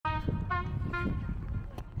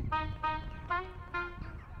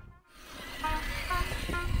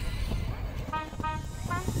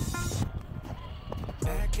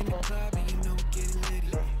club and you know we getting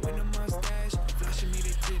litty. When I'm on stage, flashing me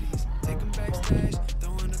their titties. Take them backstage,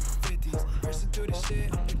 throwing up the 50s. Bursting through the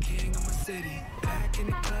shit, I'm the king of my city. Back in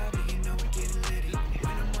the club and you know we getting litty.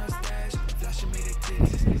 When I'm on stage, flashing me their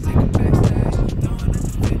titties. Take them backstage, throwing up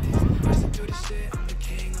the 50s. Bursting through the shit, I'm the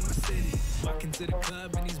king of my city. Walking to the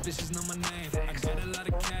club and these bitches know my name. I got a lot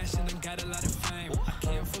of cash and I got a lot of fame. I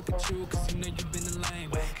can't fuck with you cause you know you been a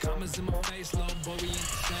lame. Commas in my face, little boy, we ain't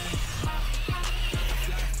the same.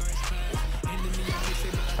 Fly first class, handing me a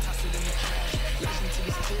mixtape but I toss it in the trash. Listen to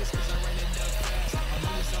these kids cause I ran it up fast. I'm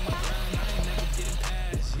always on my grind, I ain't never getting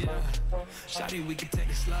past, yeah. Shawty, we can take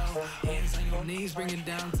it slow. Hands on your knees, bring it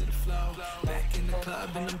down to the floor. Back in the club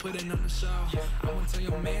and I'm putting on the show. I won't tell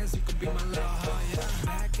your mans you could be my little hoe, yeah.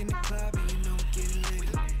 Back in the club and you know we getting litty.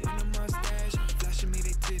 When I'm on stage, flashing me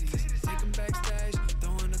their titties. Take them backstage,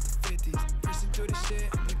 throwing up the 50s. Bursting through the shit,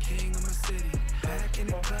 I'm the king of my city. Back in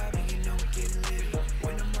the club and you know we getting litty.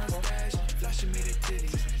 When I'm on stage, flashing me their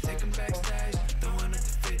titties. Take them backstage, throwing up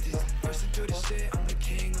the 50s. Bursting through the shit, I'm the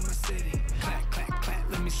king of my city. Clap, clap,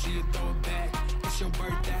 clap, let me see you throw it back. It's your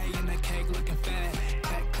birthday and that cake looking fat.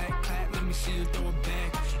 Clap, clap, clap, let me see you throw it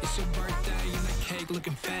back. It's your birthday and that cake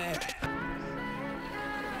looking fat.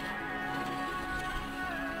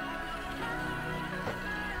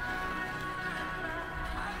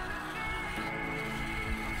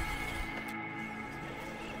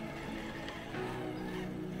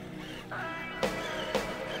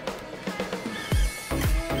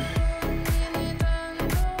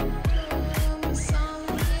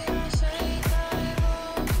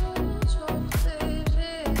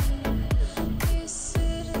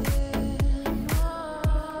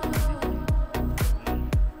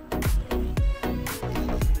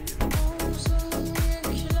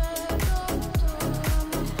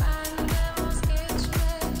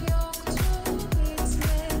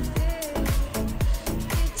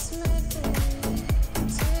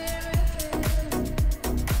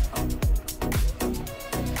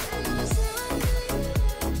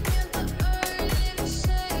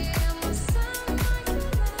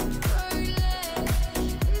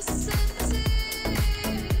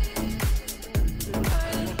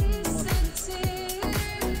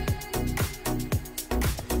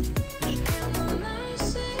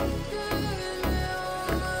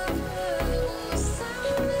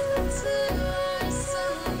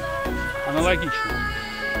 Аналогично.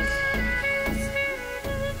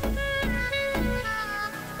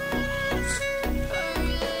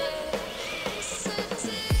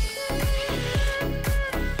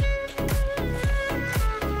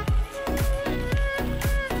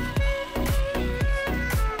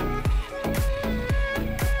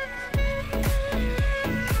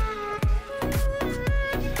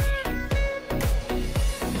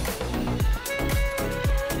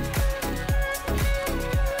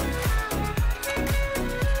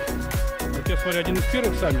 Смотрю, один из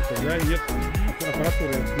первых саммитов, да, и нет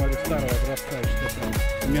аппаратуры, я смотрю, старого образца,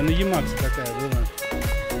 что-то. У меня на Ямакс такая была.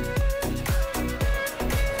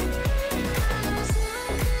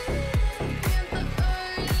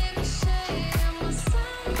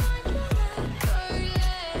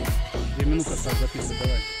 Две минуты осталось записывать,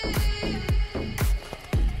 давай.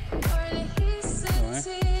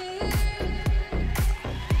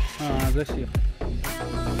 Давай. Засех.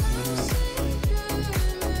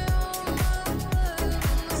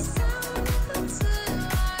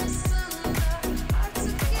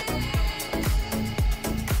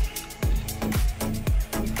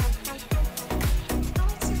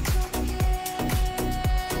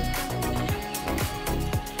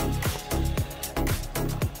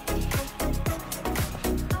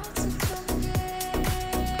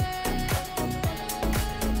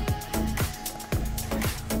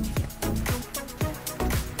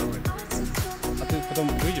 Потом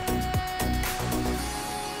выйдешь?